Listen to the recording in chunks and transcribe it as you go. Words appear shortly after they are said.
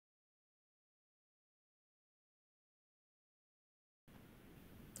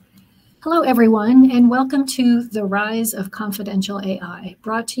Hello, everyone, and welcome to The Rise of Confidential AI,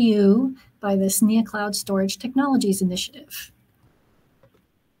 brought to you by the SNIA Cloud Storage Technologies Initiative.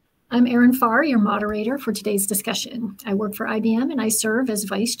 I'm Erin Farr, your moderator for today's discussion. I work for IBM and I serve as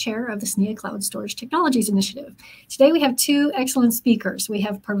Vice Chair of the SNIA Cloud Storage Technologies Initiative. Today we have two excellent speakers. We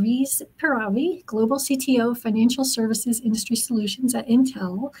have Parviz Peiravi, Global CTO, Financial Services Industry Solutions at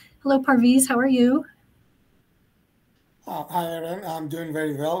Intel. Hello, Parviz, how are you? Hi, Erin. I'm doing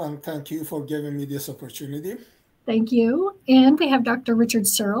very well, and thank you for giving me this opportunity. Thank you. And we have Dr. Richard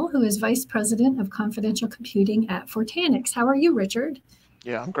Searle, who is Vice President of Confidential Computing at Fortanix. How are you, Richard?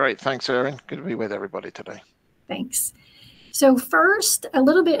 Yeah, I'm great. Thanks, Erin. Good to be with everybody today. Thanks. So first, a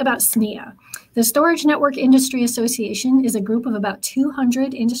little bit about SNIA. The Storage Network Industry Association is a group of about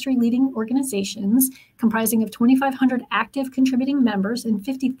 200 industry-leading organizations comprising of 2,500 active contributing members and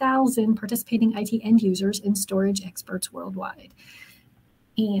 50,000 participating IT end users and storage experts worldwide.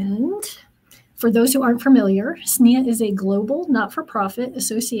 And for those who aren't familiar, SNIA is a global not-for-profit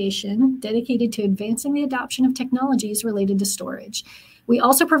association dedicated to advancing the adoption of technologies related to storage. We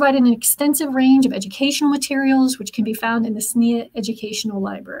also provide an extensive range of educational materials, which can be found in the SNIA Educational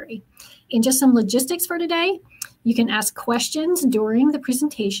Library. And just some logistics for today, you can ask questions during the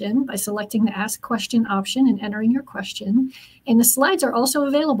presentation by selecting the Ask Question option and entering your question. And the slides are also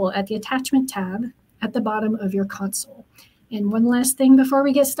available at the Attachment tab at the bottom of your console. And one last thing before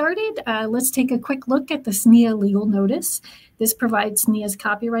we get started, let's take a quick look at the SNIA legal notice. This provides SNIA's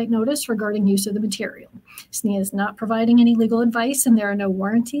copyright notice regarding use of the material. SNIA is not providing any legal advice and there are no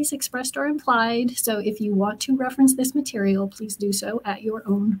warranties expressed or implied. So if you want to reference this material, please do so at your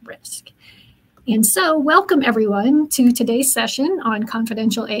own risk. And so welcome everyone to today's session on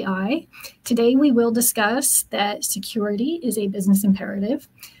confidential AI. Today we will discuss that security is a business imperative.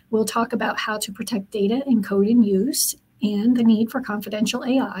 We'll talk about how to protect data in code and use, and the need for confidential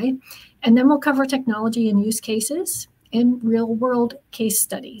AI. And then we'll cover technology and use cases and real-world case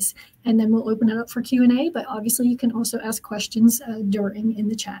studies. And then we'll open it up for Q&A, but obviously you can also ask questions during in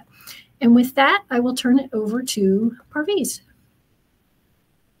the chat. And with that, I will turn it over to Parviz.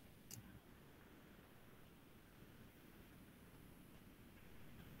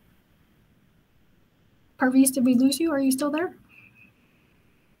 Parviz, did we lose you? Are you still there?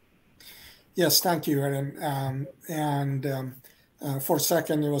 Yes, thank you, Erin. For a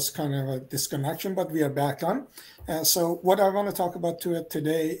second, it was kind of a disconnection, but we are back on. So what I want to talk about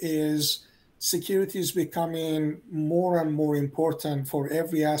today is security is becoming more and more important for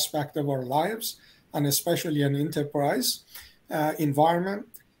every aspect of our lives, and especially an enterprise environment.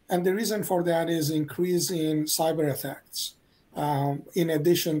 And the reason for that is increasing cyber attacks. In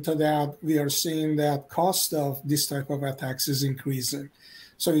addition to that, we are seeing that cost of this type of attacks is increasing.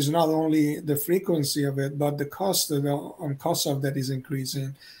 So it's not only the frequency of it, but the cost of that is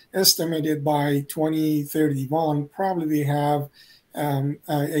increasing. Estimated by 2031, probably we have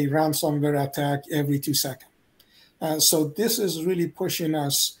a ransomware attack every 2 seconds. So this is really pushing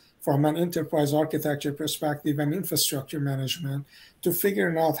us from an enterprise architecture perspective and infrastructure management to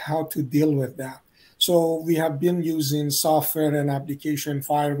figuring out how to deal with that. So we have been using software and application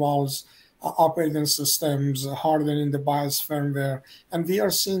firewalls, operating systems, hardening the BIOS firmware, and we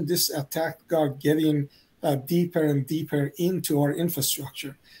are seeing this attack getting deeper and deeper into our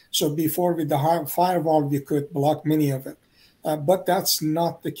infrastructure. So before with the firewall, we could block many of it. But that's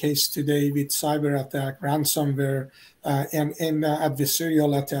not the case today with cyber attack, ransomware, and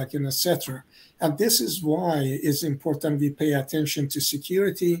adversarial attack, and etc. And this is why it's important we pay attention to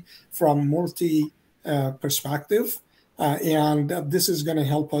security from multi-perspective. And this is going to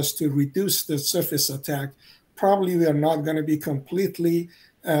help us to reduce the surface attack. Probably we are not going to be completely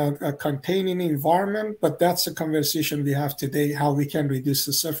containing environment, but that's a conversation we have today, how we can reduce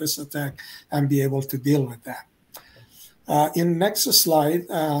the surface attack and be able to deal with that. In next slide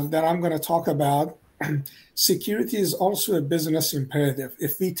that I'm going to talk about, security is also a business imperative.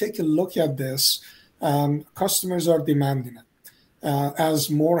 If we take a look at this, customers are demanding it. As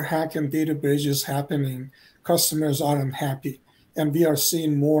more hack and data breaches happening, customers are unhappy. And we are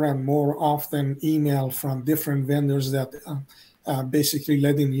seeing more and more often email from different vendors that basically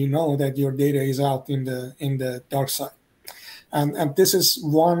letting you know that your data is out in the dark side. And this is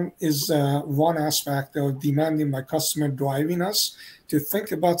one aspect of demanding by customer driving us to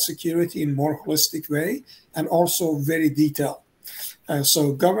think about security in more holistic way and also very detailed.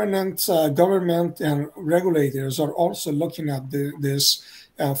 So government and regulators are also looking at this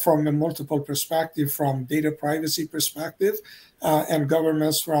from a multiple perspective, from data privacy perspective, and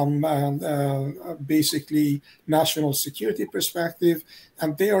governments from basically national security perspective.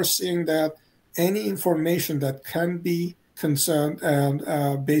 And they are seeing that any information that can be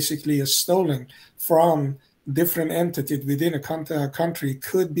basically stolen from different entities within a country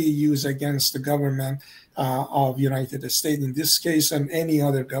could be used against the government of United States in this case and any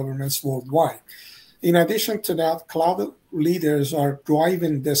other governments worldwide. In addition to that, cloud leaders are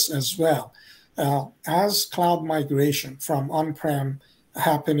driving this as well. As cloud migration from on-prem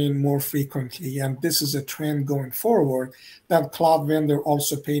happening more frequently, and this is a trend going forward, that cloud vendor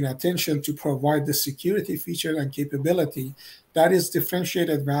also paying attention to provide the security feature and capability that is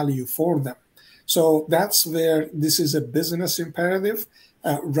differentiated value for them. So that's where this is a business imperative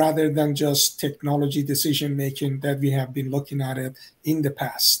rather than just technology decision making that we have been looking at it in the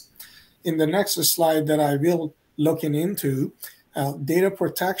past. In the next slide that I will looking into, data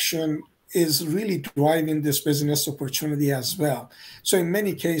protection is really driving this business opportunity as well. So in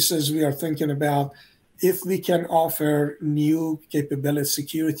many cases, we are thinking about if we can offer new capabilities,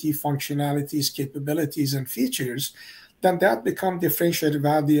 security functionalities, capabilities, and features, then that becomes differentiated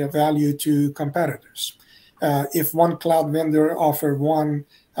value to competitors. If one cloud vendor offers one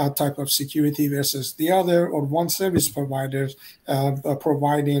type of security versus the other, or one service provider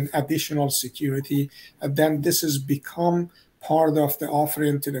providing additional security, then this has become part of the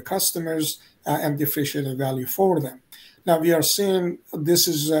offering to the customers and differentiated value for them. Now we are seeing this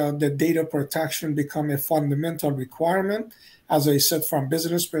is the data protection become a fundamental requirement, as I said, from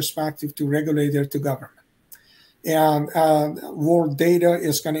business perspective to regulator to government. And world data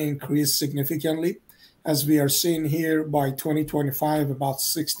is going to increase significantly, as we are seeing here by 2025, about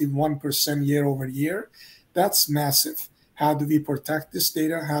 61% year over year. That's massive. How do we protect this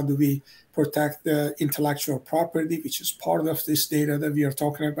data? How do we protect the intellectual property, which is part of this data that we are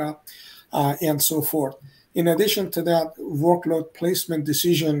talking about, and so forth. In addition to that, workload placement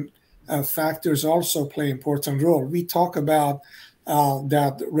decision factors also play an important role. We talk about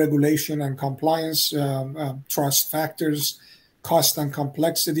that regulation and compliance, trust factors, cost and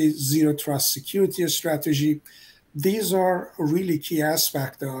complexity, zero trust security strategy. These are really key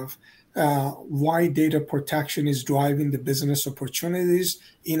aspects of why data protection is driving the business opportunities,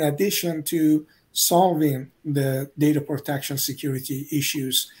 in addition to solving the data protection security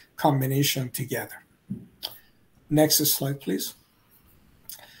issues combination together. Next slide, please.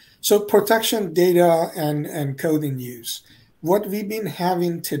 So protection data and coding use. What we've been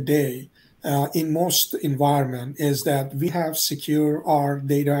having today in most environment is that we have secure our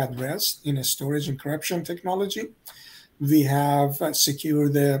data at rest in a storage encryption technology. We have secure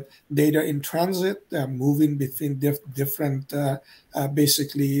the data in transit, moving between different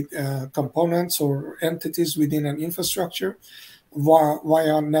basically components or entities within an infrastructure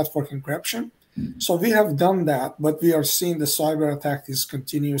via network encryption. So we have done that, but we are seeing the cyber attack is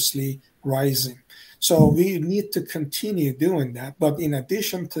continuously rising. So we need to continue doing that. But in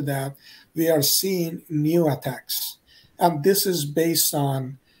addition to that, we are seeing new attacks. And this is based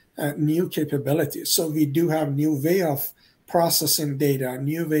on new capabilities. So we do have new way of processing data,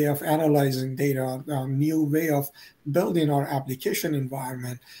 new way of analyzing data, new way of building our application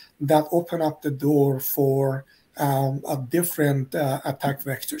environment that open up the door for different attack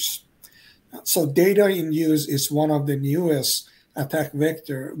vectors. So data in use is one of the newest attack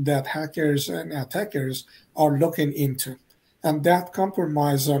vector that hackers and attackers are looking into. And that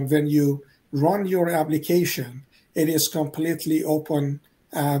compromise on when you run your application, it is completely open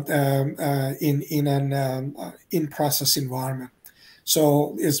in an in-process environment.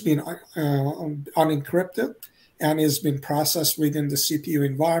 So it's been unencrypted and it's been processed within the CPU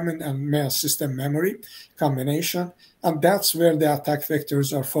environment and system memory combination. And that's where the attack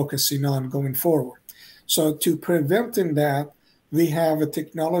vectors are focusing on going forward. So to preventing that, we have a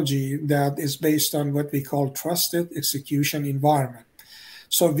technology that is based on what we call trusted execution environment.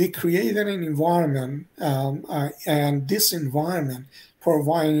 So we created an environment, and this environment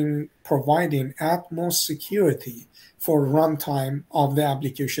providing utmost security for runtime of the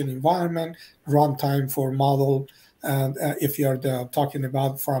application environment, runtime for model. If you're talking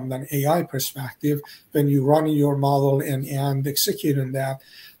about from an AI perspective, when you run your model and executing that,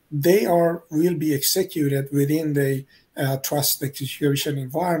 they will be executed within the trust execution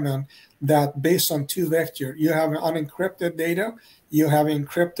environment that based on two vectors. You have unencrypted data, you have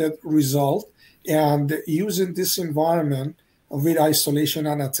encrypted result, and using this environment with isolation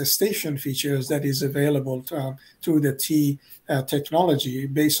and attestation features that is available through the T technology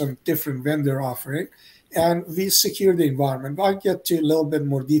based on different vendor offering. And we secure the environment. I'll get to a little bit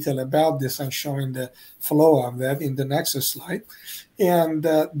more detail about this and showing the flow of that in the next slide. And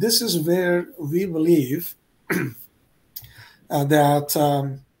this is where we believe that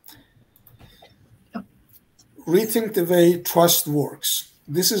rethink the way trust works.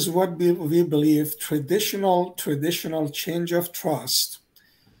 this is what we believe traditional change of trust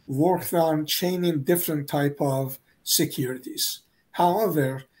worked on chaining different type of securities.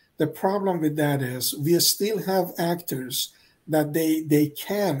 However, the problem with that is we still have actors that they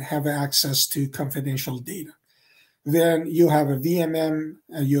can have access to confidential data. Then you have a VMM,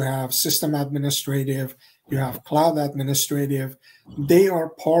 you have system administrative, you have cloud administrative. They are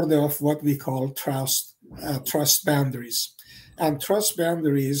part of what we call trust boundaries. And trust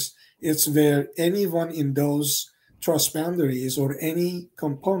boundaries, it's where anyone in those trust boundaries or any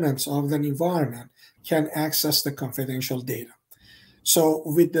components of an environment can access the confidential data. So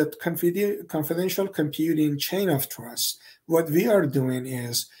with the confidential computing chain of trust, what we are doing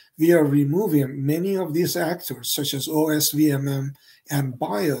is we are removing many of these actors, such as OS, VMM, and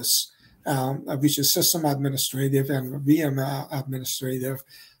BIOS, which is system administrative and VM administrative,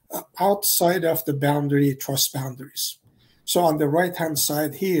 outside of the trust boundaries. So on the right-hand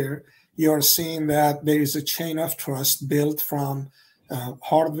side here, you're seeing that there is a chain of trust built from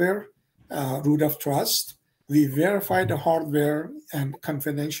hardware, root of trust. We verify the hardware and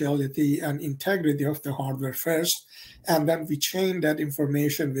confidentiality and integrity of the hardware first, and then we chain that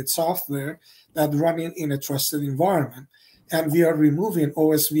information with software that running in a trusted environment. And we are removing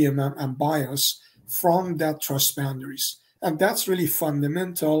OS, VMM, and BIOS from that trust boundaries. And that's really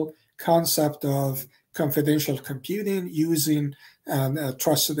fundamental concept of confidential computing using a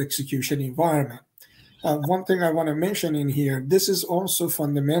trusted execution environment. One thing I want to mention in here, this is also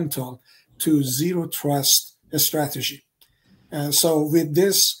fundamental to zero trust strategy. So with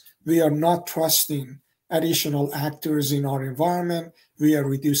this, we are not trusting additional actors in our environment. We are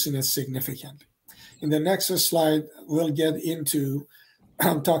reducing it significantly. In the next slide, we'll get into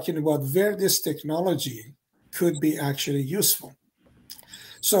talking about where this technology could be actually useful.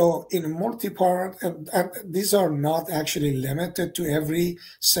 So in multi-part, these are not actually limited to every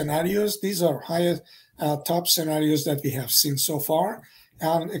scenarios. These are highest top scenarios that we have seen so far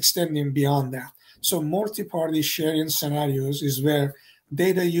and extending beyond that. So multi-party sharing scenarios is where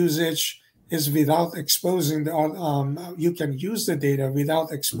data usage is without exposing you can use the data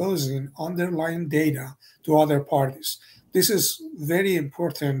without exposing underlying data to other parties. This is very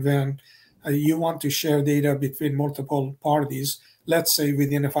important when you want to share data between multiple parties. Let's say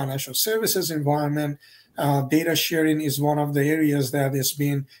within a financial services environment, data sharing is one of the areas that has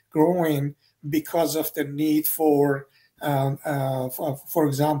been growing because of the need for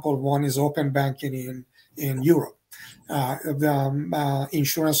example, one is open banking in Europe. The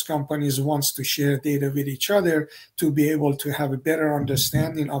insurance companies wants to share data with each other to be able to have a better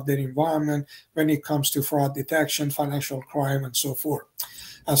understanding of their environment when it comes to fraud detection, financial crime, and so forth.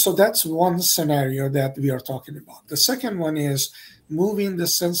 So that's one scenario that we are talking about. The second one is moving the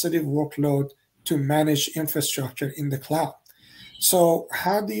sensitive workload to manage infrastructure in the cloud. So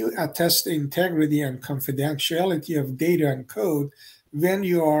how do you attest the integrity and confidentiality of data and code when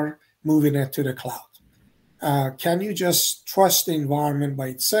you are moving it to the cloud? Can you just trust the environment by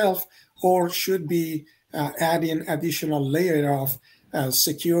itself, or should be adding additional layer of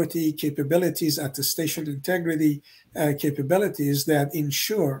security capabilities, attestation integrity capabilities that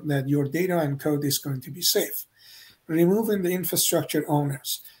ensure that your data and code is going to be safe? Removing the infrastructure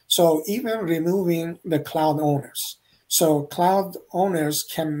owners. So even removing the cloud owners. So cloud owners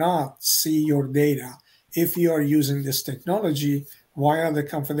cannot see your data if you are using this technology via the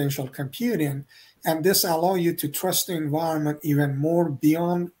confidential computing, and this allows you to trust the environment even more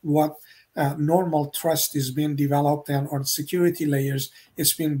beyond what normal trust is being developed and or security layers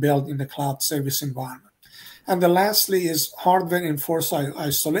is being built in the cloud service environment. And the lastly is hardware enforced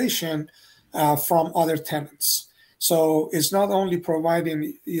isolation from other tenants. So it's not only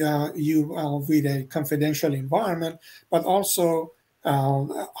providing you with a confidential environment, but also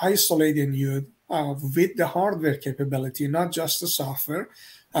isolating you with the hardware capability, not just the software,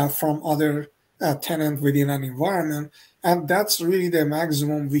 from other tenants within an environment. And that's really the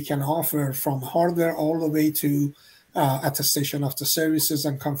maximum we can offer from hardware all the way to attestation of the services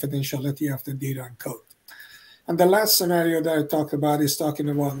and confidentiality of the data and code. And the last scenario that I talked about is talking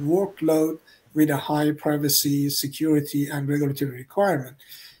about workload with a high privacy, security, and regulatory requirement.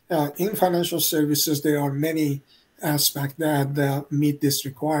 In financial services, there are many aspects that meet this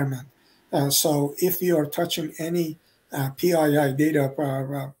requirement. So if you are touching any PII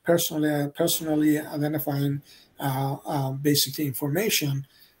data, personally identifying basically information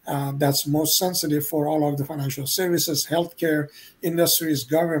that's most sensitive for all of the financial services, healthcare, industries,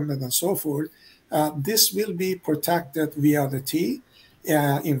 government, and so forth, this will be protected via the T,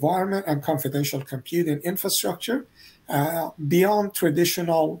 environment and confidential computing infrastructure beyond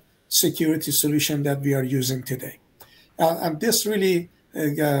traditional security solution that we are using today. And this really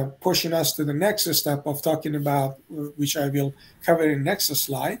pushing us to the next step of talking about, which I will cover in next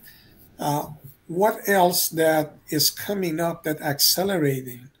slide. What else that is coming up that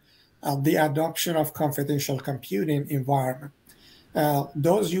accelerating the adoption of confidential computing environment?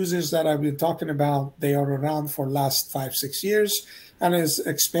 Those uses that I've been talking about, they are around for last 5-6 years and is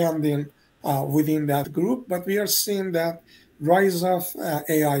expanding within that group. But we are seeing that rise of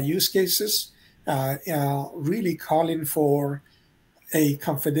AI use cases really calling for a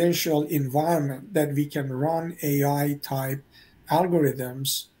confidential environment that we can run AI type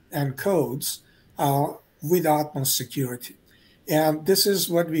algorithms and codes with utmost security. And this is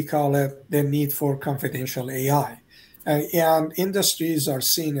what we call it, the need for confidential AI. And industries are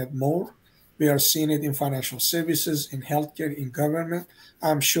seeing it more. We are seeing it in financial services, in healthcare, in government.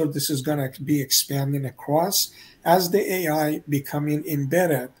 I'm sure this is going to be expanding across as the AI becoming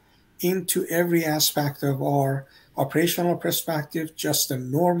embedded into every aspect of our operational perspective, just a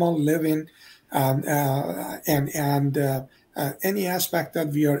normal living, and any aspect that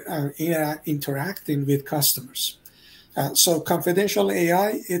we are interacting with customers. So confidential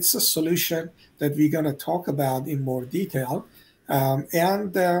AI, it's a solution that we're going to talk about in more detail.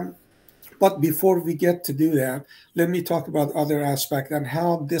 But before we get to do that, let me talk about other aspects and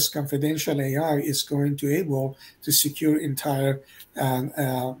how this confidential AI is going to able to secure entire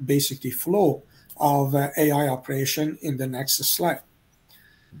basically flow of AI operation in the next slide.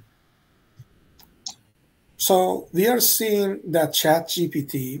 So we are seeing that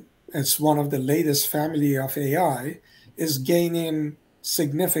ChatGPT, as one of the latest family of AI, is gaining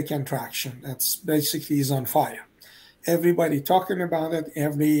significant traction. That's basically is on fire. Everybody talking about it.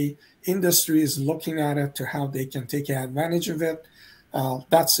 Every industry is looking at it to how they can take advantage of it.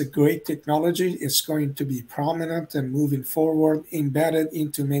 That's a great technology. It's going to be prominent and moving forward, embedded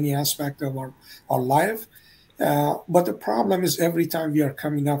into many aspects of our life. But the problem is every time we are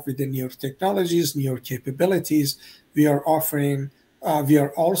coming up with the newer technologies, newer capabilities, we are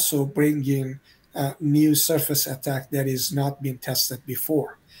also bringing new surface attack that is not being tested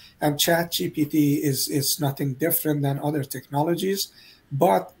before. And ChatGPT is nothing different than other technologies,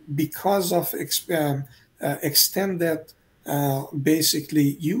 but because of extended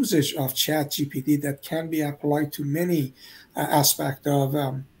basically usage of ChatGPT that can be applied to many aspects of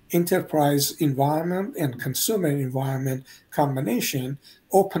enterprise environment and consumer environment combination,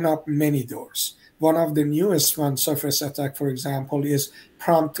 open up many doors. One of the newest one, surface attack, for example, is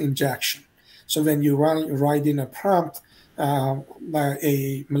prompt injection. So when you write in a prompt, by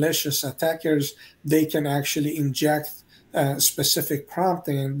a malicious attackers, they can actually inject specific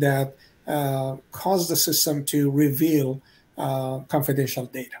prompting that cause the system to reveal confidential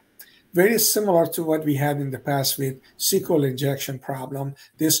data. Very similar to what we had in the past with SQL injection problem.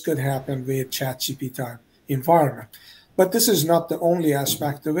 This could happen with ChatGPT environment. But this is not the only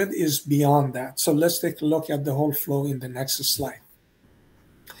aspect of it, is beyond that. So let's take a look at the whole flow in the next slide.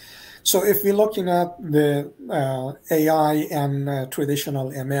 So if we're looking at the AI and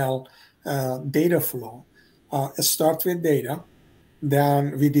traditional ML data flow, it starts with data,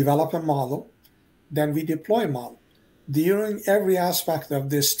 then we develop a model, then we deploy a model. During every aspect of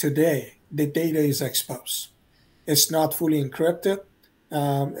this today, the data is exposed. It's not fully encrypted.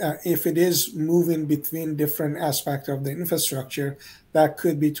 If it is moving between different aspects of the infrastructure, that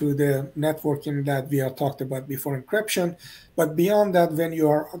could be through the networking that we have talked about before, encryption. But beyond that, when you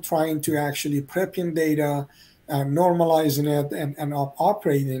are trying to actually prepping data, normalizing it, and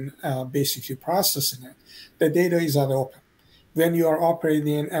operating, basically processing it, the data is at open. When you are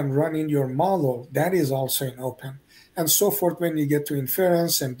operating and running your model, that is also in open. And so forth. When you get to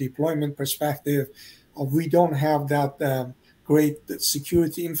inference and deployment perspective, we don't have that great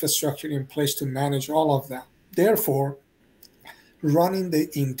security infrastructure in place to manage all of that. Therefore, running the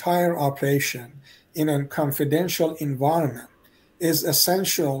entire operation in a confidential environment is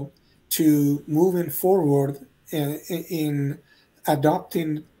essential to moving forward in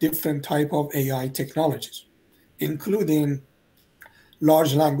adopting different type of AI technologies, including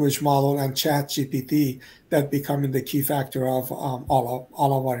large language model and ChatGPT that becoming the key factor of all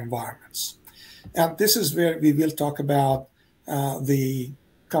of our environments. And this is where we will talk about the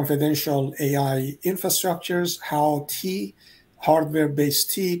confidential AI infrastructures, how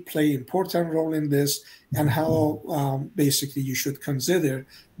hardware-based play important role in this, and how basically you should consider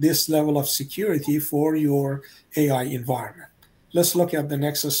this level of security for your AI environment. Let's look at the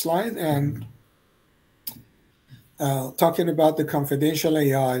next slide and talking about the confidential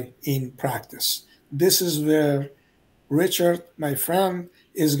AI in practice. This is where Richard, my friend,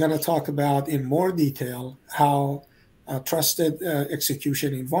 is going to talk about in more detail how a trusted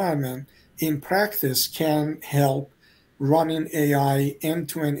execution environment in practice can help running AI,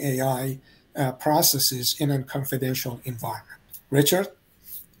 end-to-end AI processes in a confidential environment. Richard?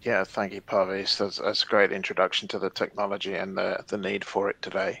 Yeah, thank you, Parviz. That's a great introduction to the technology and the need for it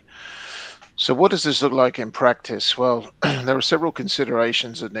today. So what does this look like in practice? Well, there are several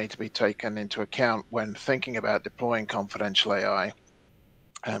considerations that need to be taken into account when thinking about deploying confidential AI.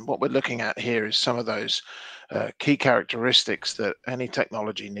 And what we're looking at here is some of those key characteristics that any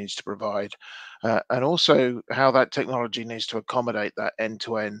technology needs to provide, and also how that technology needs to accommodate that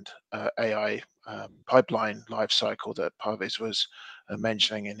end-to-end AI pipeline lifecycle that Parviz was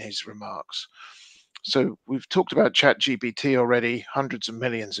mentioning in his remarks. So we've talked about ChatGPT already, hundreds of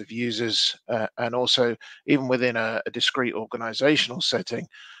millions of users, and also even within a discrete organizational setting,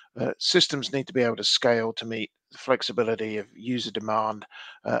 systems need to be able to scale to meet the flexibility of user demand,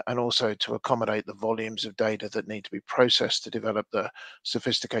 and also to accommodate the volumes of data that need to be processed to develop the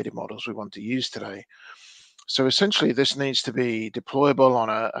sophisticated models we want to use today. So essentially, this needs to be deployable on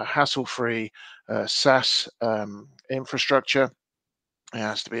a hassle-free SaaS infrastructure. It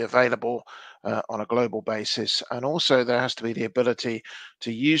has to be available on a global basis. And also there has to be the ability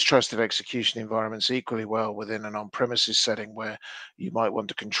to use trusted execution environments equally well within an on-premises setting where you might want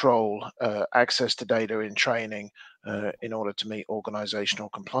to control access to data in training in order to meet organizational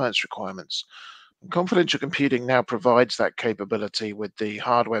compliance requirements. And confidential computing now provides that capability with the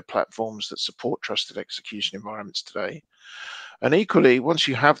hardware platforms that support trusted execution environments today. And equally, once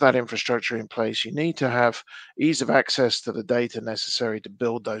you have that infrastructure in place, you need to have ease of access to the data necessary to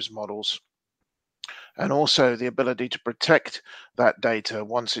build those models, and also the ability to protect that data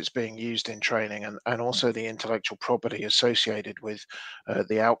once it's being used in training, and also the intellectual property associated with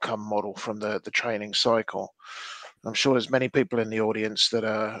the outcome model from the training cycle. I'm sure there's many people in the audience that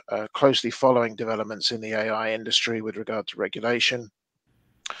are closely following developments in the AI industry with regard to regulation.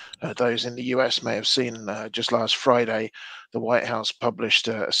 Those in the US may have seen just last Friday, the White House published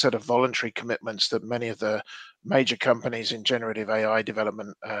a set of voluntary commitments that many of the major companies in generative AI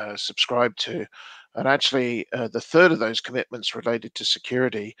development subscribe to. And actually, the third of those commitments related to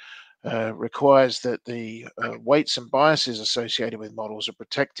security requires that the weights and biases associated with models are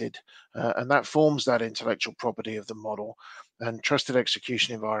protected, and that forms that intellectual property of the model. And trusted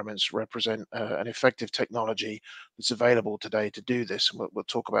execution environments represent an effective technology that's available today to do this. And we'll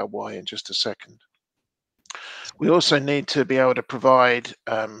talk about why in just a second. We also need to be able to provide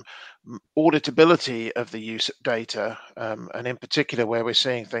auditability of the use of data, and in particular, where we're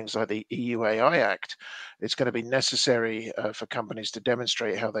seeing things like the EU AI Act, it's going to be necessary for companies to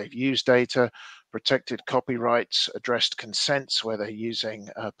demonstrate how they've used data, protected copyrights, addressed consents where they're using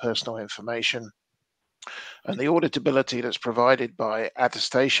personal information. And the auditability that's provided by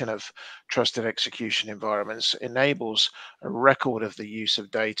attestation of trusted execution environments enables a record of the use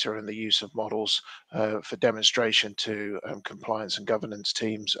of data and the use of models for demonstration to compliance and governance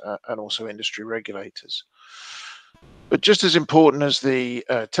teams and also industry regulators. But just as important as the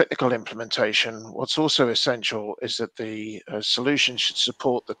technical implementation, what's also essential is that the solution should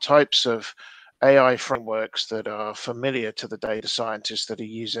support the types of AI frameworks that are familiar to the data scientists that are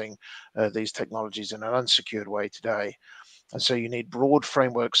using these technologies in an unsecured way today. And so you need broad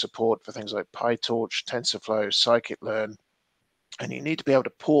framework support for things like PyTorch, TensorFlow, scikit-learn, and you need to be able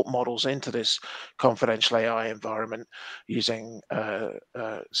to port models into this confidential AI environment using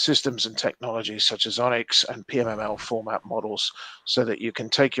systems and technologies such as ONNX and PMML format models, so that you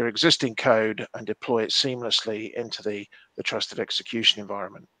can take your existing code and deploy it seamlessly into the trusted execution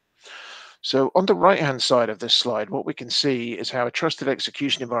environment. So on the right-hand side of this slide, what we can see is how a trusted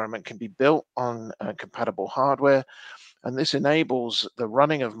execution environment can be built on compatible hardware. And this enables the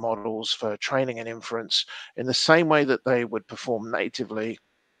running of models for training and inference in the same way that they would perform natively,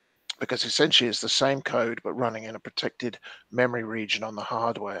 because essentially it's the same code but running in a protected memory region on the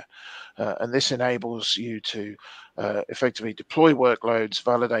hardware. And this enables you to effectively deploy workloads,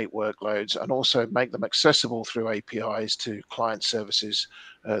 validate workloads, and also make them accessible through APIs to client services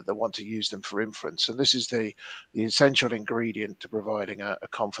that want to use them for inference. And this is the essential ingredient to providing a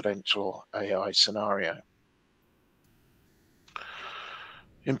confidential AI scenario.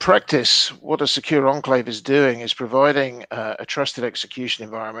 In practice, what a secure enclave is doing is providing a trusted execution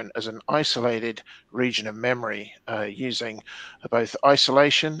environment as an isolated region of memory using both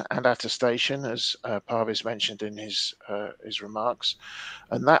isolation and attestation, as Parviz mentioned in his remarks.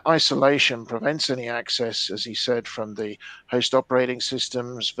 And that isolation prevents any access, as he said, from the host operating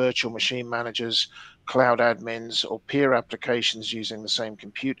systems, virtual machine managers, cloud admins, or peer applications using the same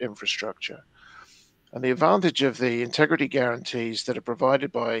compute infrastructure. And the advantage of the integrity guarantees that are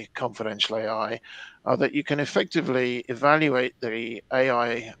provided by confidential AI are that you can effectively evaluate the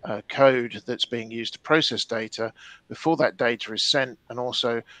AI code that's being used to process data before that data is sent, and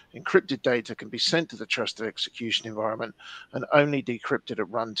also encrypted data can be sent to the trusted execution environment and only decrypted at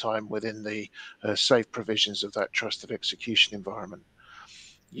runtime within the safe provisions of that trusted execution environment.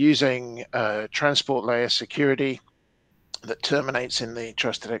 Using transport layer security that terminates in the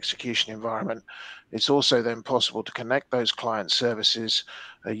trusted execution environment, it's also then possible to connect those client services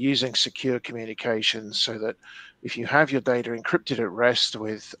using secure communications, so that if you have your data encrypted at rest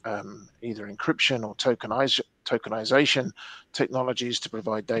with either encryption or tokenization technologies to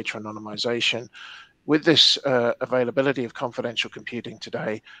provide data anonymization, with this availability of confidential computing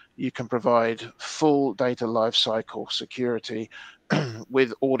today, you can provide full data lifecycle security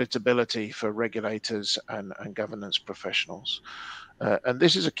with auditability for regulators and governance professionals. And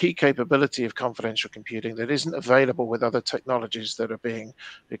this is a key capability of confidential computing that isn't available with other technologies that are being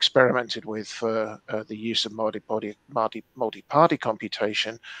experimented with for the use of multi-party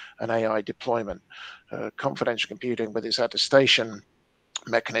computation and AI deployment. Confidential computing with its attestation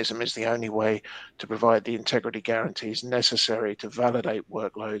mechanism is the only way to provide the integrity guarantees necessary to validate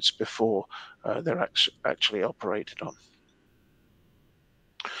workloads before they're actually operated on.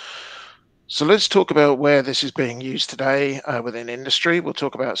 So let's talk about where this is being used today within industry. We'll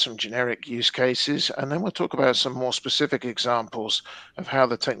talk about some generic use cases, and then we'll talk about some more specific examples of how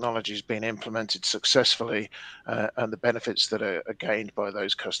the technology has been implemented successfully and the benefits that are gained by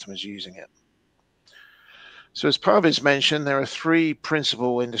those customers using it. So as Parviz mentioned, there are three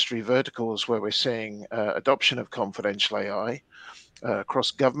principal industry verticals where we're seeing adoption of confidential AI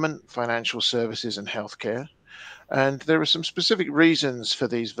across government, financial services, and healthcare. And there are some specific reasons for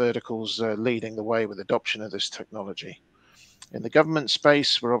these verticals leading the way with adoption of this technology. In the government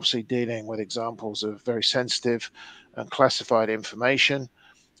space, we're obviously dealing with examples of very sensitive and classified information.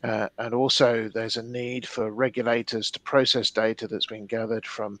 And also there's a need for regulators to process data that's been gathered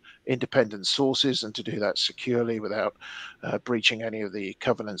from independent sources, and to do that securely without breaching any of the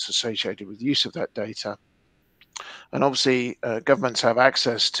covenants associated with use of that data. And obviously, governments have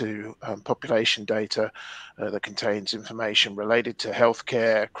access to population data that contains information related to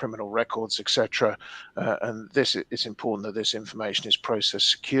healthcare, criminal records, etc. And this is important that this information is processed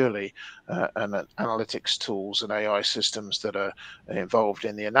securely, and that analytics tools and AI systems that are involved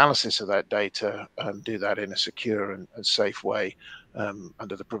in the analysis of that data do that in a secure and safe way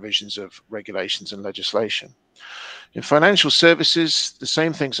under the provisions of regulations and legislation. In financial services, the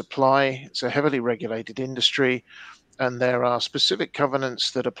same things apply. It's a heavily regulated industry, and there are specific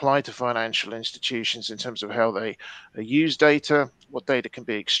covenants that apply to financial institutions in terms of how they use data, what data can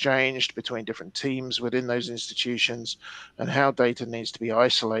be exchanged between different teams within those institutions, and how data needs to be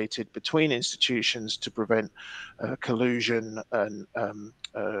isolated between institutions to prevent collusion and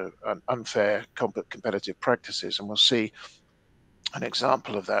unfair competitive practices. And we'll see an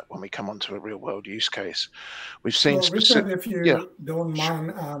example of that when we come onto a real world use case. We've seen So, Richard, if you yeah, don't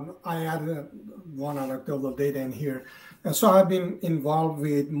mind, I added one anecdotal data in here. And so I've been involved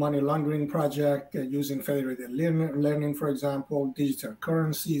with money laundering project using federated learning, for example, digital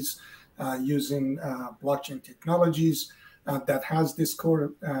currencies, using blockchain technologies that has this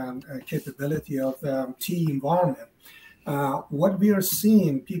core capability of T environment. What we are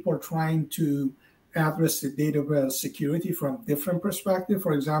seeing, people trying to address the data security from different perspectives.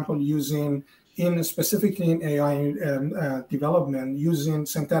 For example, specifically in AI development, using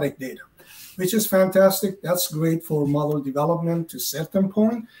synthetic data, which is fantastic. That's great for model development to a certain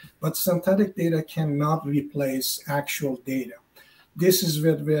point, but synthetic data cannot replace actual data. This is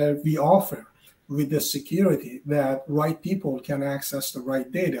where we offer with the security that right people can access the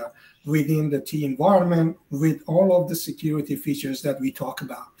right data within the T environment with all of the security features that we talk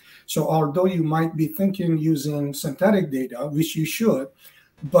about. So although you might be thinking using synthetic data, which you should,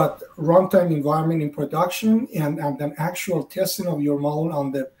 but runtime environment in production and then actual testing of your model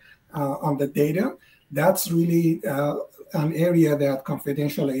on the data, that's really an area that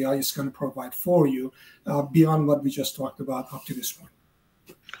confidential AI is going to provide for you beyond what we just talked about up to this point.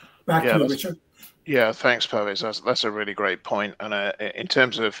 Back to you, Richard. Yeah, thanks, Parviz. That's a really great point. And in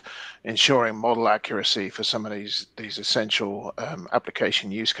terms of ensuring model accuracy for some of these essential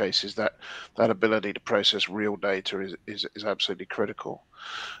application use cases, that ability to process real data is absolutely critical.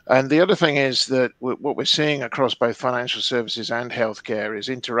 And the other thing is that what we're seeing across both financial services and healthcare is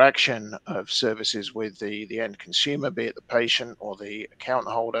interaction of services with the end consumer, be it the patient or the account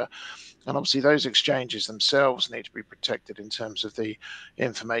holder. And obviously those exchanges themselves need to be protected in terms of the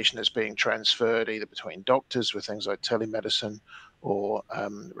information that's being transferred either between doctors with things like telemedicine or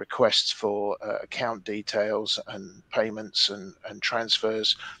requests for account details and payments and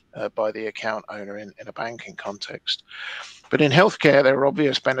transfers by the account owner in a banking context. But in healthcare, there are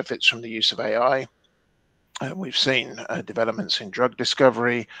obvious benefits from the use of AI. We've seen developments in drug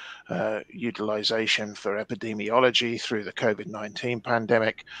discovery, utilization for epidemiology through the COVID-19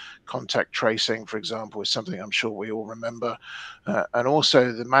 pandemic. Contact tracing, for example, is something I'm sure we all remember. And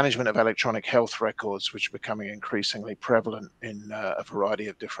also the management of electronic health records, which are becoming increasingly prevalent in a variety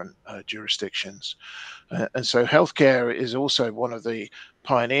of different jurisdictions. And so healthcare is also one of the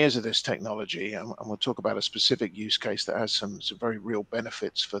pioneers of this technology, and we'll talk about a specific use case that has some very real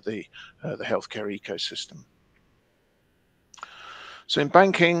benefits for the healthcare ecosystem. So in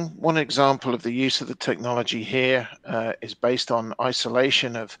banking, one example of the use of the technology here is based on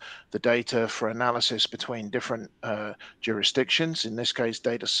isolation of the data for analysis between different jurisdictions. In this case,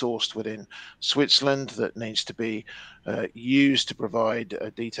 data sourced within Switzerland that needs to be used to provide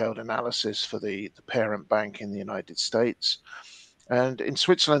a detailed analysis for the parent bank in the United States. And in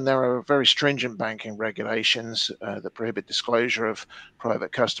Switzerland, there are very stringent banking regulations that prohibit disclosure of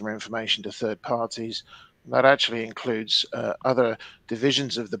private customer information to third parties. That actually includes other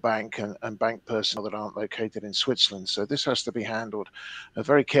divisions of the bank and bank personnel that aren't located in Switzerland. So this has to be handled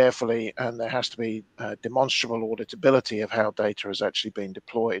very carefully, and there has to be demonstrable auditability of how data has actually been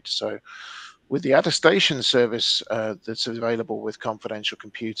deployed. So with the attestation service that's available with confidential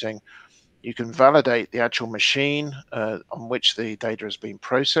computing, you can validate the actual machine on which the data has been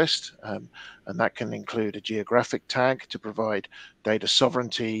processed, and that can include a geographic tag to provide data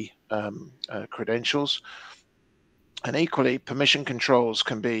sovereignty credentials. And equally, permission controls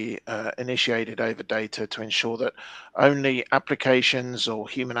can be initiated over data to ensure that only applications or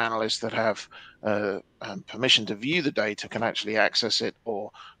human analysts that have permission to view the data can actually access it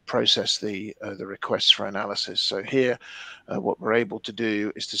or process the requests for analysis. So here, what we're able to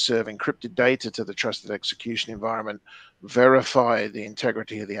do is to serve encrypted data to the trusted execution environment, verify the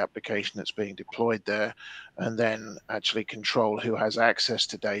integrity of the application that's being deployed there, and then actually control who has access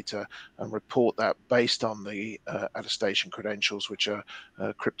to data and report that based on the attestation credentials, which are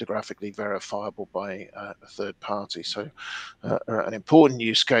cryptographically verifiable by a third party. So an important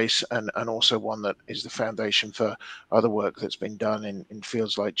use case, and also one that is the foundation for other work that's been done in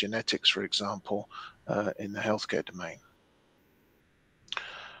fields like genetics, for example, in the healthcare domain.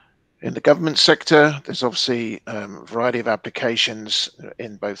 In the government sector, there's obviously a variety of applications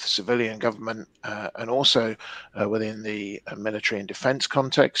in both civilian government and also within the military and defense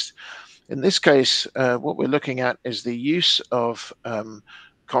context. In this case, what we're looking at is the use of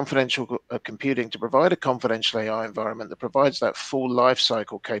confidential computing to provide a confidential AI environment that provides that full life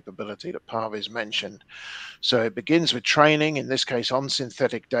cycle capability that Parviz mentioned. So it begins with training, in this case on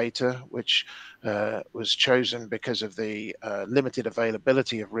synthetic data, which was chosen because of the limited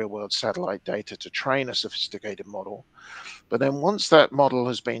availability of real-world satellite data to train a sophisticated model. But then once that model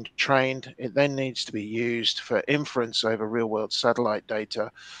has been trained, it then needs to be used for inference over real-world satellite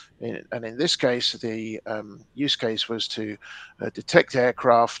data. And in this case, the use case was to detect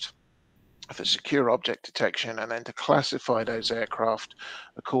aircraft for secure object detection, and then to classify those aircraft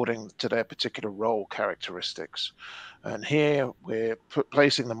according to their particular role characteristics. And here we're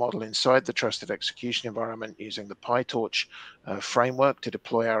placing the model inside the trusted execution environment using the PyTorch framework to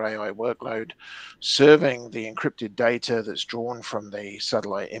deploy our AI workload, serving the encrypted data that's drawn from the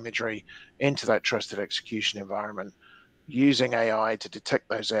satellite imagery into that trusted execution environment, using AI to detect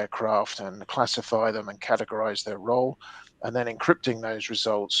those aircraft and classify them and categorize their role, and then encrypting those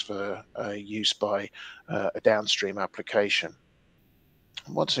results for use by a downstream application.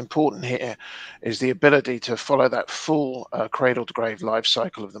 What's important here is the ability to follow that full cradle-to-grave life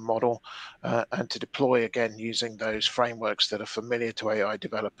cycle of the model and to deploy again using those frameworks that are familiar to AI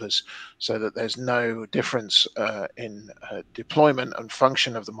developers, so that there's no difference in deployment and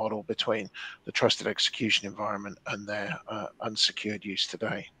function of the model between the trusted execution environment and their unsecured use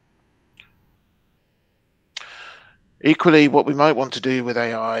today. Equally, what we might want to do with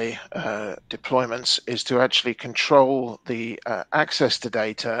AI deployments is to actually control the access to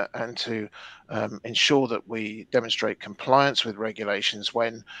data and to ensure that we demonstrate compliance with regulations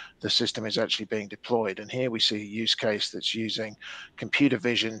when the system is actually being deployed. And here we see a use case that's using computer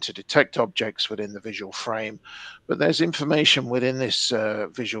vision to detect objects within the visual frame. But there's information within this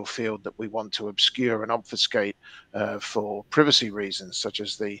visual field that we want to obscure and obfuscate for privacy reasons, such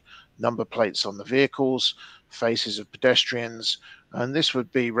as the number plates on the vehicles, faces of pedestrians, And this would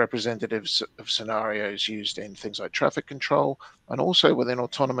be representatives of scenarios used in things like traffic control and also within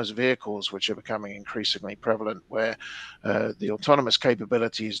autonomous vehicles, which are becoming increasingly prevalent, where the autonomous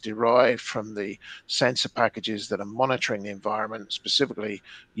capability is derived from the sensor packages that are monitoring the environment, specifically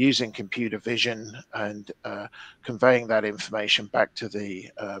using computer vision and conveying that information back to the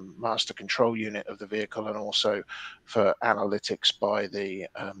master control unit of the vehicle, and also for analytics by the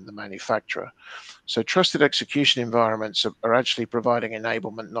manufacturer. So trusted execution environments are actually providing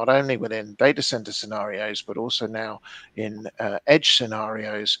enablement not only within data center scenarios, but also now in edge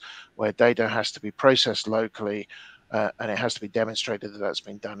scenarios where data has to be processed locally, and it has to be demonstrated that that's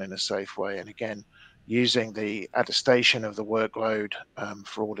been done in a safe way. And again, using the attestation of the workload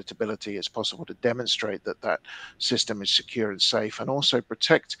for auditability, it's possible to demonstrate that that system is secure and safe, and also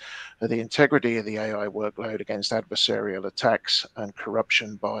protect the integrity of the AI workload against adversarial attacks and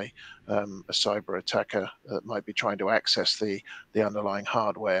corruption by a cyber attacker that might be trying to access the underlying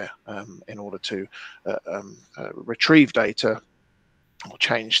hardware in order to retrieve data or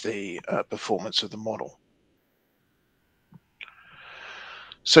change the performance of the model.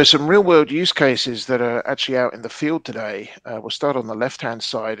 So some real world use cases that are actually out in the field today. We'll start on the left-hand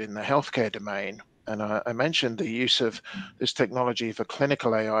side in the healthcare domain. And I mentioned the use of this technology for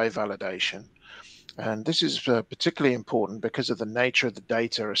clinical AI validation. And this is particularly important because of the nature of the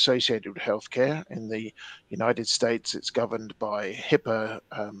data associated with healthcare. In the United States, it's governed by HIPAA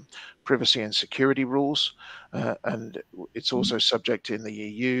privacy and security rules, and it's also subject in the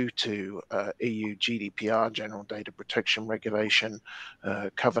EU to EU GDPR, General Data Protection Regulation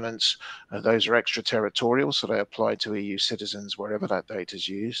covenants. Those are extraterritorial, so they apply to EU citizens wherever that data is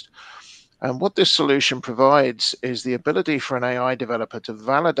used. And what this solution provides is the ability for an AI developer to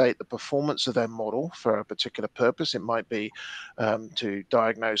validate the performance of their model for a particular purpose. It might be to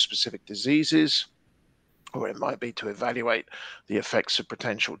diagnose specific diseases, or it might be to evaluate the effects of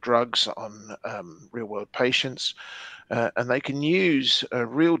potential drugs on real-world patients. And they can use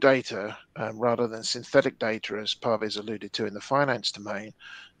real data rather than synthetic data, as Parviz alluded to in the finance domain,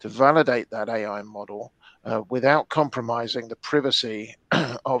 to validate that AI model without compromising the privacy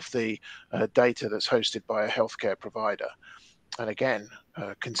of the data that's hosted by a healthcare provider. And again,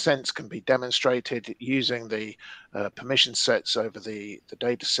 consents can be demonstrated using the permission sets over the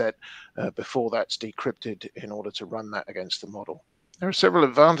data set before that's decrypted in order to run that against the model. There are several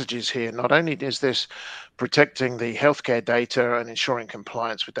advantages here. Not only is this protecting the healthcare data and ensuring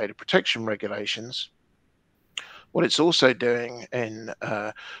compliance with data protection regulations, what it's also doing, in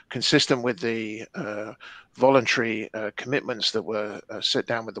consistent with the voluntary commitments that were set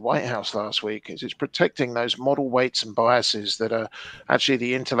down with the White House last week, is it's protecting those model weights and biases that are actually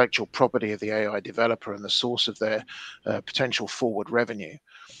the intellectual property of the AI developer and the source of their potential forward revenue.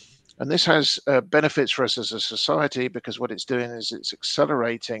 And this has benefits for us as a society, because what it's doing is it's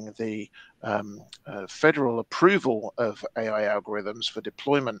accelerating the federal approval of AI algorithms for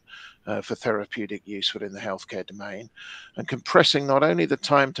deployment for therapeutic use within the healthcare domain, and compressing not only the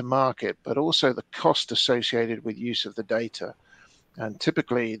time to market, but also the cost associated with use of the data. And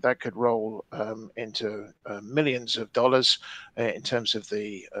typically that could roll into millions of dollars in terms of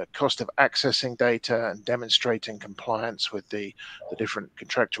the cost of accessing data and demonstrating compliance with the different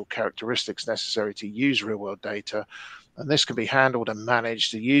contractual characteristics necessary to use real world data. And this can be handled and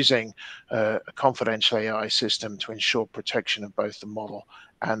managed using a confidential AI system to ensure protection of both the model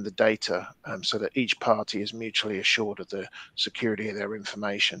and the data, so that each party is mutually assured of the security of their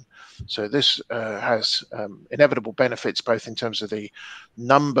information. So this has inevitable benefits, both in terms of the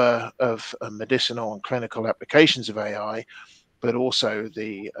number of medicinal and clinical applications of AI, but also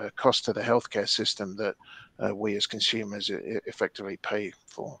the cost to the healthcare system that we as consumers effectively pay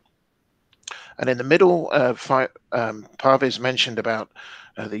for. And in the middle, Parviz mentioned about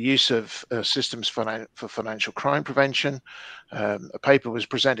the use of systems for financial crime prevention. A paper was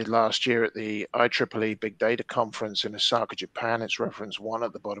presented last year at the IEEE Big Data Conference in Osaka, Japan. It's reference 1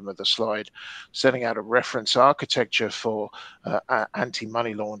 at the bottom of the slide, setting out a reference architecture for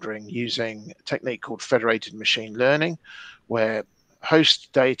anti-money laundering using a technique called federated machine learning, where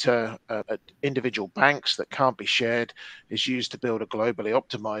host data at individual banks that can't be shared is used to build a globally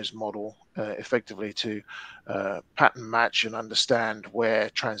optimized model, effectively to pattern match and understand where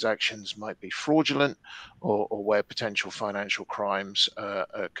transactions might be fraudulent, or where potential financial crimes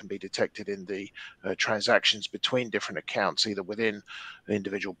can be detected in the transactions between different accounts, either within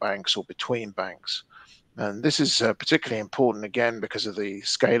individual banks or between banks. And this is particularly important, again, because of the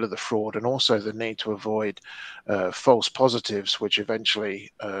scale of the fraud and also the need to avoid false positives, which eventually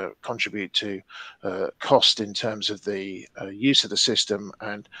contribute to cost in terms of the use of the system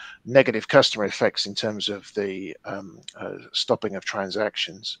and negative customer effects in terms of the stopping of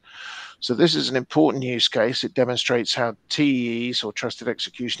transactions. So this is an important use case. It demonstrates how TEEs, or trusted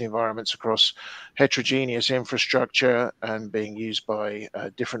execution environments, across heterogeneous infrastructure and being used by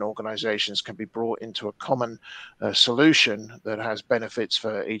different organizations can be brought into a common solution that has benefits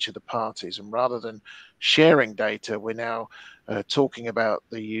for each of the parties. And rather than sharing data, we're now talking about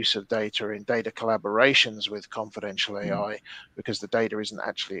the use of data in data collaborations with confidential AI, because the data isn't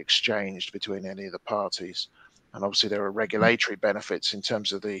actually exchanged between any of the parties. And obviously there are regulatory benefits in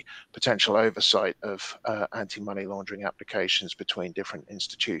terms of the potential oversight of anti-money laundering applications between different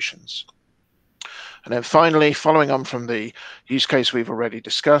institutions. And then finally, following on from the use case we've already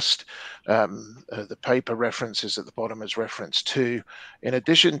discussed, the paper references at the bottom as reference 2. In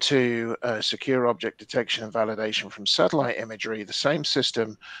addition to secure object detection and validation from satellite imagery, the same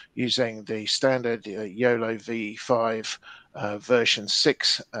system, using the standard YOLO v5 version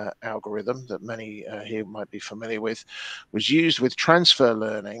 6 algorithm that many here might be familiar with, was used with transfer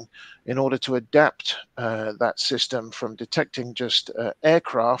learning in order to adapt that system from detecting just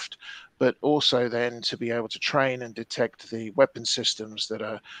aircraft, but also then to be able to train and detect the weapon systems that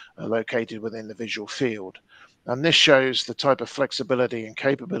are located within the visual field. And this shows the type of flexibility and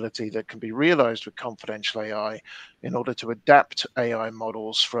capability that can be realized with confidential AI in order to adapt AI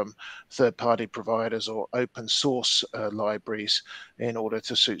models from third-party providers or open source libraries in order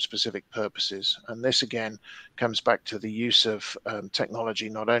to suit specific purposes. And this again comes back to the use of technology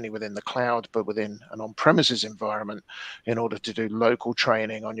not only within the cloud but within an on-premises environment in order to do local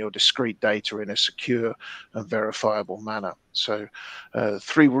training on your discrete data in a secure and verifiable manner. So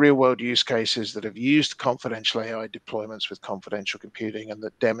 3 real-world use cases that have used confidential AI deployments with confidential computing and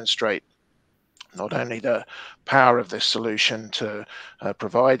that demonstrate not only the power of this solution to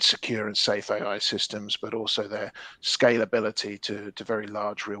provide secure and safe AI systems, but also their scalability to very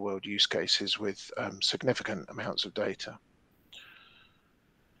large real-world use cases with significant amounts of data.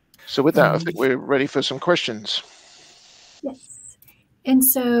 So with that, I think we're ready for some questions. Yes. And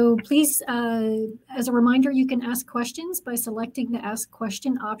so please, as a reminder, you can ask questions by selecting the Ask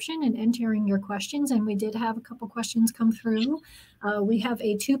Question option and entering your questions. And we did have a couple questions come through. We have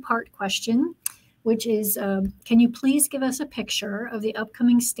a 2-part question, which is, can you please give us a picture of the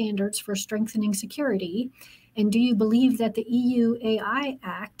upcoming standards for strengthening security? And do you believe that the EU AI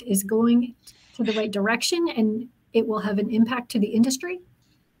Act is going to the right direction and it will have an impact to the industry?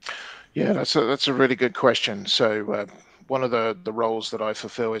 Yeah, that's a really good question. So one of the roles that I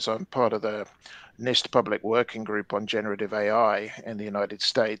fulfill is I'm part of the NIST Public Working Group on Generative AI in the United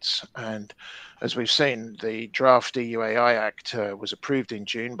States. And as we've seen, the draft EU AI Act was approved in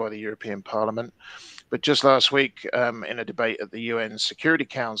June by the European Parliament. But just last week, in a debate at the UN Security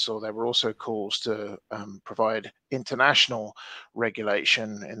Council, there were also calls to provide international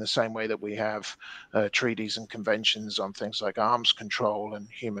regulation in the same way that we have treaties and conventions on things like arms control and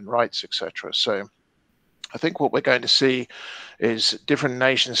human rights, etc. So I think what we're going to see is different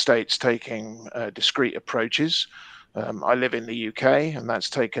nation states taking discrete approaches. I live in the UK, and that's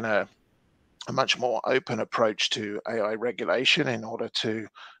taken a much more open approach to AI regulation in order to,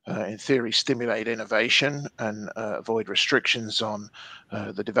 in theory, stimulate innovation and avoid restrictions on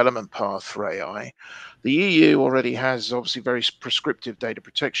the development path for AI. The EU already has obviously very prescriptive data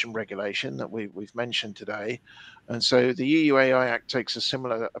protection regulation that we've mentioned today. And so the EU AI Act takes a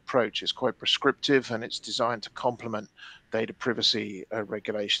similar approach. It's quite prescriptive and it's designed to complement data privacy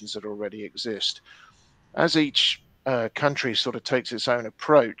regulations that already exist. As each country sort of takes its own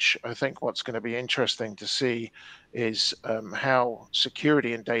approach, I think what's going to be interesting to see is how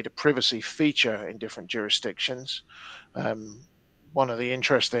security and data privacy feature in different jurisdictions. One of the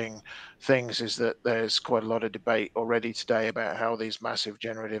interesting things is that there's quite a lot of debate already today about how these massive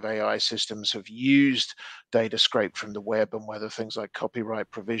generative AI systems have used data scraped from the web and whether things like copyright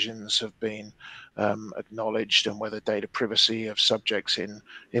provisions have been acknowledged and whether data privacy of subjects in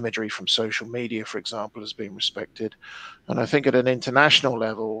imagery from social media, for example, has been respected. And I think at an international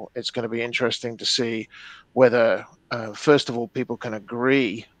level, it's going to be interesting to see whether, first of all, people can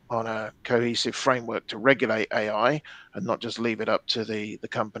agree on a cohesive framework to regulate AI and not just leave it up to the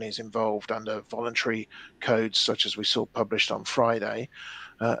companies involved under voluntary codes such as we saw published on Friday.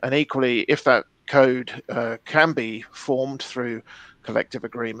 And equally, if that code can be formed through collective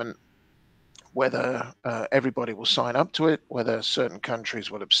agreement, whether everybody will sign up to it, whether certain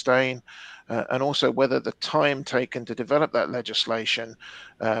countries will abstain, and also whether the time taken to develop that legislation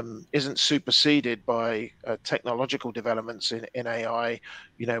isn't superseded by technological developments in AI.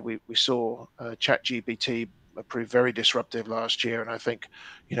 You know, we saw ChatGPT proved very disruptive last year, and I think,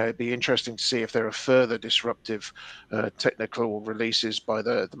 you know, it'd be interesting to see if there are further disruptive technical releases by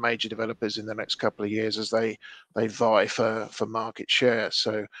the major developers in the next couple of years as they vie for market share.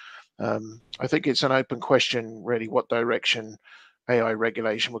 So I think it's an open question, really, what direction AI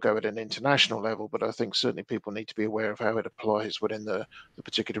regulation will go at an international level, but I think certainly people need to be aware of how it applies within the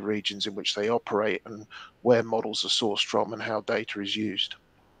particular regions in which they operate and where models are sourced from and how data is used.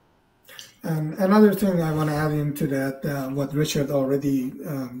 And another thing I want to add into that, what Richard already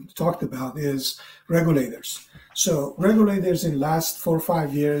talked about, is regulators. So regulators in last 4 or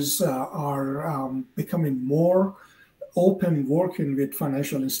 5 years are becoming more open, working with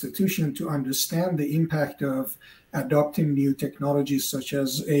financial institutions to understand the impact of adopting new technologies such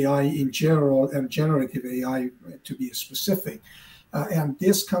as AI in general and generative AI to be specific. And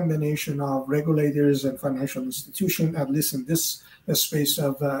this combination of regulators and financial institutions, at least in this space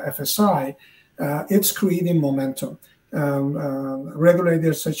of FSI, it's creating momentum.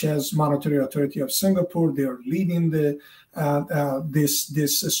 Regulators such as Monetary Authority of Singapore, they are leading this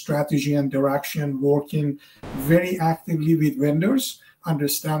strategy and direction, working very actively with vendors,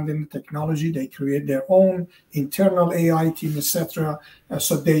 understanding the technology. They create their own internal AI team, etc.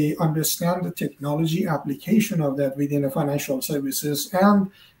 So they understand the technology application of that within the financial services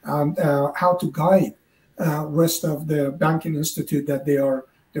and how to guide rest of the banking institute that they are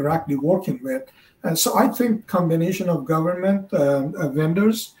directly working with. So I think combination of government,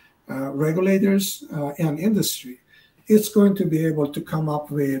 vendors, regulators, and industry, it's going to be able to come up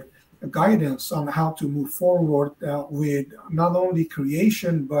with guidance on how to move forward with not only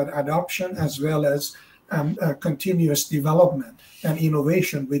creation, but adoption, as well as continuous development and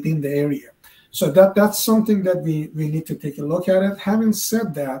innovation within the area. So that's something that we need to take a look at it. Having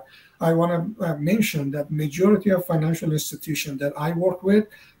said that, I want to mention that majority of financial institutions that I work with,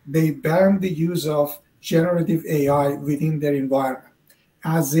 they ban the use of generative AI within their environment,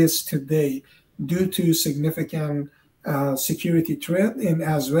 as is today, due to significant security threat, and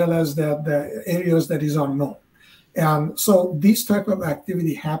as well as the areas that is unknown. And so this type of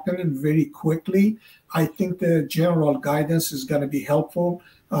activity happening very quickly. I think the general guidance is going to be helpful,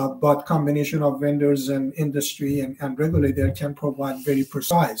 but combination of vendors and industry and regulator can provide very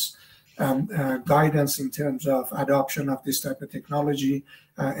precise guidance in terms of adoption of this type of technology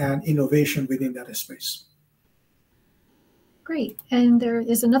and innovation within that space. Great. And there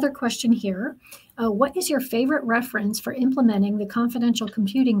is another question here. What is your favorite reference for implementing the confidential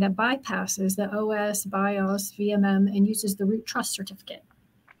computing that bypasses the OS, BIOS, VMM, and uses the root trust certificate?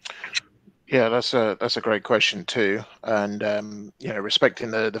 Yeah, that's a great question too, and you know, respecting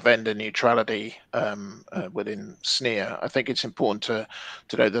the vendor neutrality within SNIA, I think it's important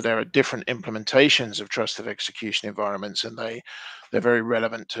to know that there are different implementations of trusted execution environments, and they're very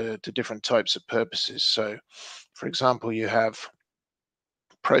relevant to different types of purposes. So, for example, you have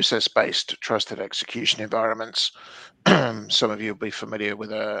process-based trusted execution environments. Some of you will be familiar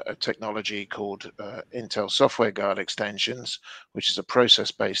with a technology called Intel Software Guard extensions, which is a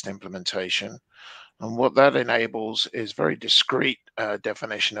process-based implementation. And what that enables is very discrete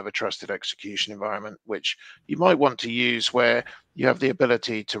definition of a trusted execution environment, which you might want to use where you have the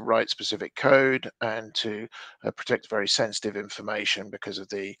ability to write specific code and to protect very sensitive information because of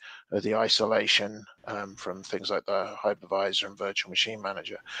the isolation from things like the hypervisor and virtual machine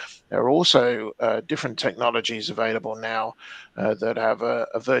manager. There are also different technologies available now that have a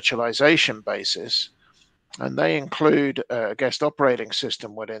virtualization basis, and they include a guest operating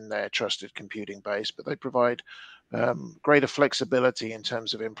system within their trusted computing base, but they provide greater flexibility in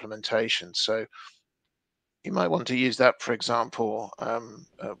terms of implementation. So you might want to use that, for example,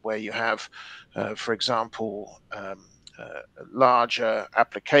 where you have, for example, larger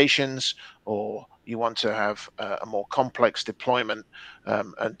applications, or you want to have a more complex deployment.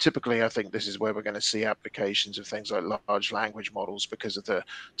 And typically, I think this is where we're going to see applications of things like large language models because of the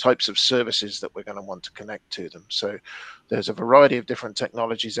types of services that we're going to want to connect to them. So there's a variety of different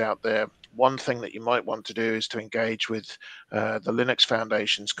technologies out there. One thing that you might want to do is to engage with the Linux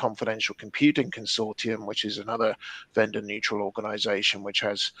Foundation's Confidential Computing Consortium, which is another vendor neutral organization which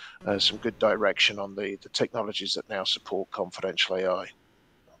has some good direction on the technologies that now support confidential AI.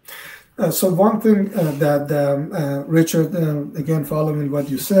 So one thing that Richard, again, following what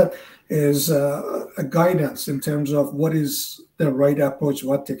you said, is a guidance in terms of what is the right approach,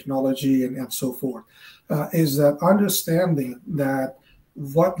 what technology, and so forth, is that understanding that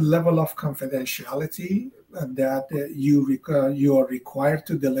what level of confidentiality that you are required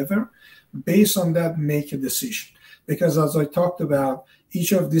to deliver. Based on that, make a decision. Because as I talked about,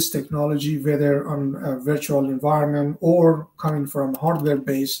 each of these technology, whether on a virtual environment or coming from hardware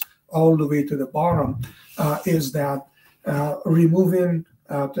base all the way to the bottom, is that removing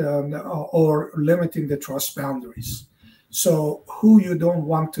or limiting the trust boundaries. So who you don't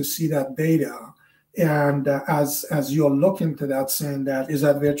want to see that data, and as you're looking to that, saying that is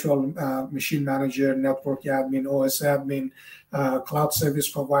that virtual machine manager, network admin, OS admin, cloud service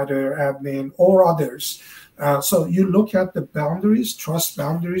provider admin, or others. So you look at the boundaries, trust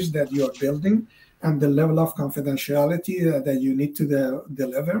boundaries that you are building, and the level of confidentiality that you need to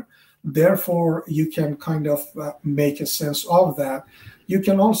deliver. Therefore, you can kind of make a sense of that. You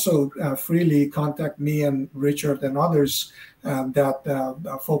can also freely contact me and Richard and others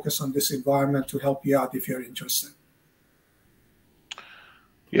that focus on this environment to help you out if you're interested.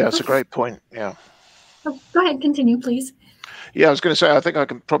 Yeah, that's a great point. Yeah. Oh, go ahead, continue, please. Yeah, I was going to say, I think I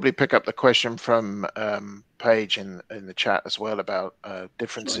can probably pick up the question from Paige in the chat as well about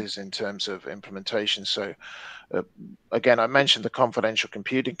differences in terms of implementation. So again, I mentioned the Confidential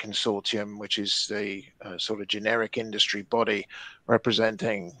Computing Consortium, which is the sort of generic industry body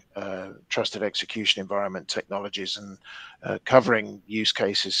representing trusted execution environment technologies and covering use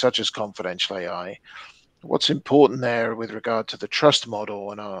cases such as confidential AI. What's important there with regard to the trust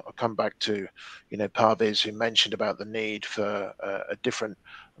model, and I'll come back to, Parviz, who mentioned about the need for a different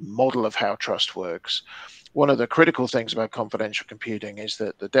model of how trust works. One of the critical things about confidential computing is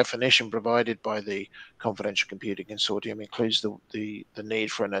that the definition provided by the Confidential Computing Consortium includes the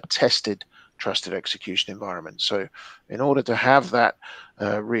need for an attested trusted execution environment. So in order to have that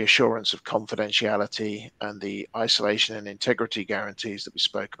reassurance of confidentiality and the isolation and integrity guarantees that we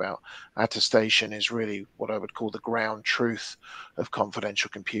spoke about, attestation is really what I would call the ground truth of confidential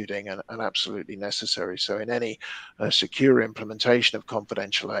computing, and absolutely necessary. So in any secure implementation of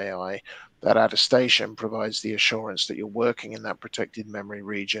confidential AI, that attestation provides the assurance that you're working in that protected memory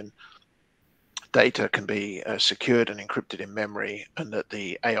region, data can be secured and encrypted in memory, and that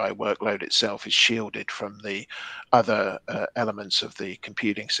the AI workload itself is shielded from the other elements of the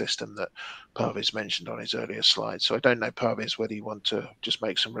computing system that Parviz mentioned on his earlier slide. So I don't know, Parviz, whether you want to just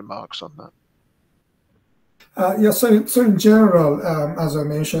make some remarks on that. Yeah, so in general, as I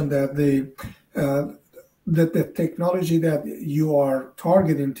mentioned, that the technology that you are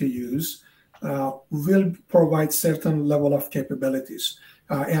targeting to use will provide certain level of capabilities.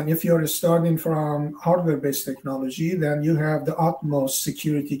 And if you're starting from hardware-based technology, then you have the utmost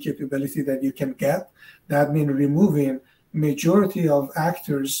security capability that you can get. That means removing majority of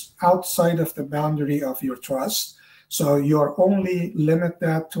actors outside of the boundary of your trust. So you're only limit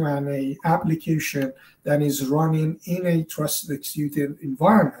that to an application that is running in a trusted executed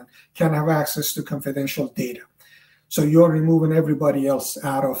environment can have access to confidential data. So you're removing everybody else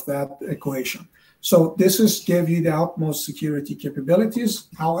out of that equation. So this is give you the utmost security capabilities.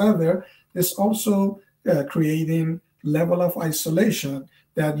 However, this also creating level of isolation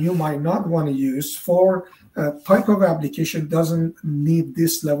that you might not want to use for a type of application doesn't need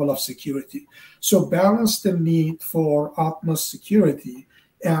this level of security. So balance the need for utmost security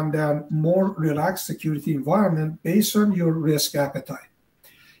and then more relaxed security environment based on your risk appetite.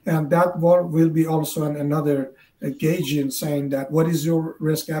 And that will be also another gauge in saying that what is your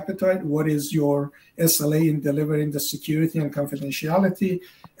risk appetite, what is your SLA in delivering the security and confidentiality,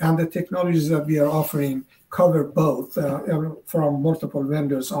 and the technologies that we are offering cover both from multiple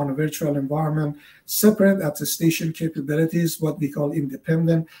vendors on a virtual environment, separate attestation capabilities, what we call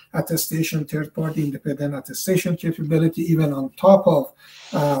independent attestation, third-party independent attestation capability, even on top of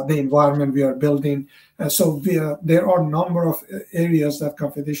the environment we are building. So there are a number of areas that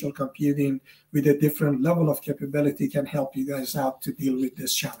confidential computing with a different level of capability can help you guys out to deal with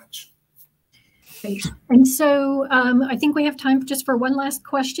this challenge. Great. And so I think we have time just for one last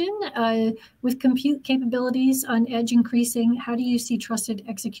question. With compute capabilities on edge increasing, how do you see trusted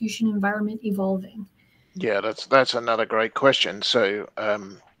execution environment evolving? Yeah, that's another great question. So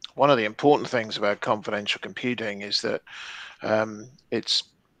one of the important things about confidential computing is that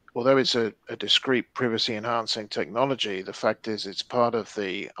although it's a discrete privacy enhancing technology, the fact is it's part of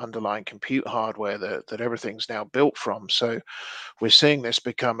the underlying compute hardware that everything's now built from. So we're seeing this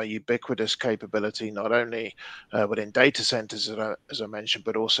become a ubiquitous capability, not only within data centers, as I mentioned,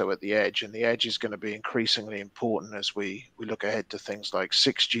 but also at the edge. And the edge is going to be increasingly important as we look ahead to things like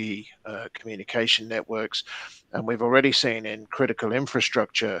 6G communication networks. And we've already seen in critical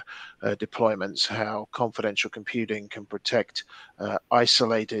infrastructure deployments how confidential computing can protect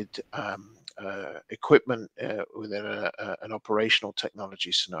isolated equipment within an operational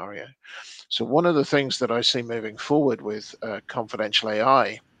technology scenario. So one of the things that I see moving forward with confidential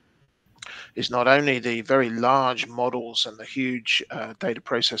AI is not only the very large models and the huge data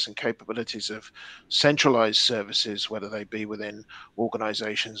processing capabilities of centralized services, whether they be within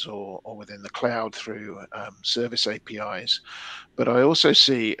organizations or within the cloud through service APIs, but I also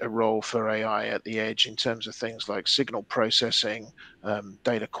see a role for AI at the edge in terms of things like signal processing,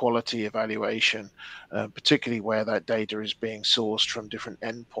 data quality evaluation, particularly where that data is being sourced from different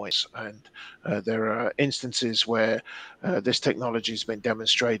endpoints. And there are instances where this technology has been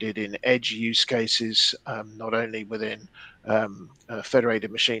demonstrated in edge use cases, not only within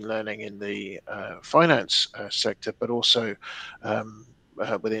federated machine learning in the finance sector, but also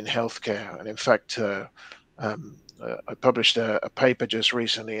within healthcare. And in fact, I published a paper just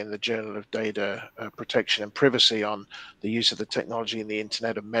recently in the Journal of Data Protection and Privacy on the use of the technology in the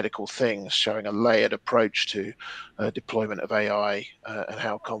Internet of Medical Things, showing a layered approach to deployment of AI and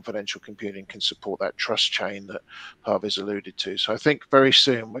how confidential computing can support that trust chain that Parviz alluded to. So I think very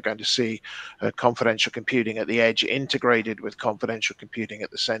soon we're going to see confidential computing at the edge integrated with confidential computing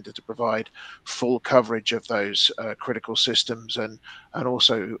at the center to provide full coverage of those critical systems and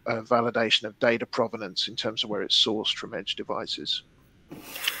also validation of data provenance in terms of where it's sourced from edge devices.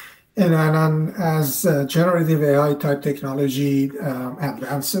 And as generative AI type technology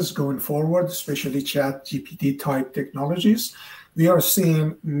advances going forward, especially ChatGPT type technologies, we are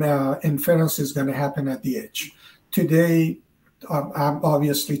seeing inference is going to happen at the edge. Today,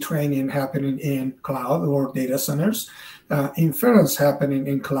 obviously training happening in cloud or data centers, inference happening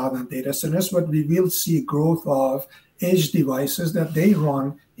in cloud and data centers, but we will see growth of edge devices that they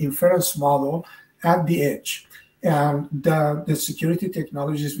run inference model at the edge. And the security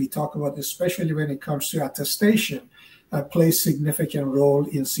technologies we talk about, especially when it comes to attestation, play a significant role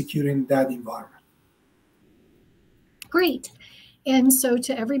in securing that environment. Great. And so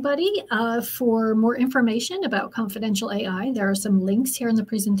to everybody, for more information about confidential AI, there are some links here in the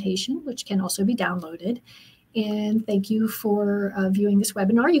presentation, which can also be downloaded. And thank you for viewing this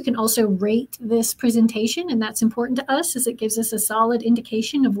webinar. You can also rate this presentation, and that's important to us as it gives us a solid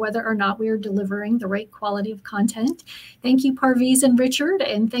indication of whether or not we are delivering the right quality of content. Thank you, Parviz and Richard,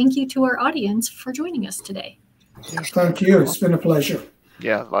 and thank you to our audience for joining us today. Yes, thank you. It's been a pleasure.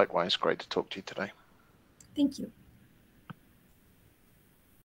 Yeah, likewise. Great to talk to you today. Thank you.